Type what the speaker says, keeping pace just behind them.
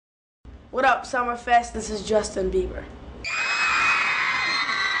What up, Summerfest? This is Justin Bieber.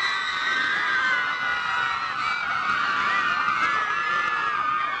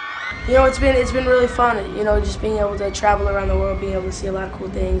 You know, it's been really fun. You know, just being able to travel around the world, being able to see a lot of cool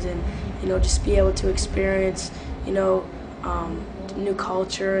things, and you know, just be able to experience, you know, new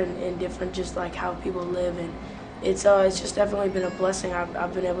culture and different, just like how people live. And it's just definitely been a blessing.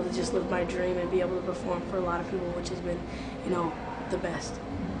 I've been able to just live my dream and be able to perform for a lot of people, which has been, you know, the best.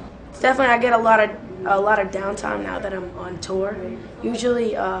 It's definitely, I get a lot of downtime now that I'm on tour.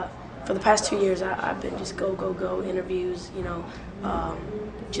 Usually, for the past 2 years, I've been just go interviews, you know,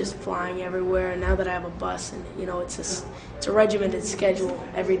 just flying everywhere. And now that I have a bus, and you know, it's a regimented schedule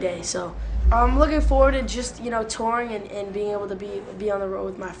every day. So I'm looking forward to just, you know, touring and being able to be on the road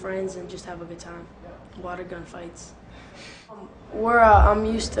with my friends and just have a good time. Water gun fights. I'm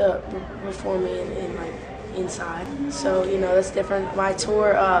used to performing in like inside, so you know that's different. My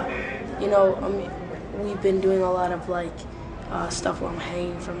tour, you know, we've been doing a lot of like stuff where I'm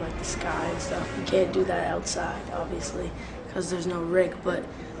hanging from like the sky and stuff. You can't do that outside, obviously, because there's no rig. But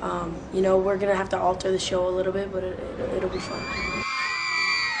you know, we're gonna have to alter the show a little bit, but it'll be fun.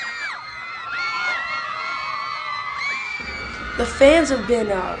 The fans have been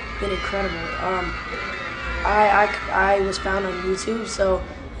incredible. I was found on YouTube, so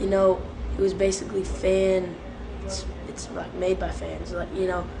you know it was basically It's like made by fans. Like, you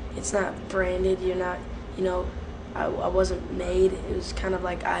know, it's not branded. You're not, you know, I wasn't made. It was kind of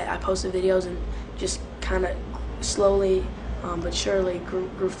like I posted videos and just kind of slowly but surely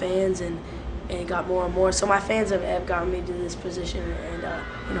grew fans and got more and more. So my fans have gotten me to this position, and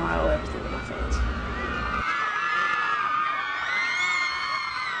you know, I owe everything to my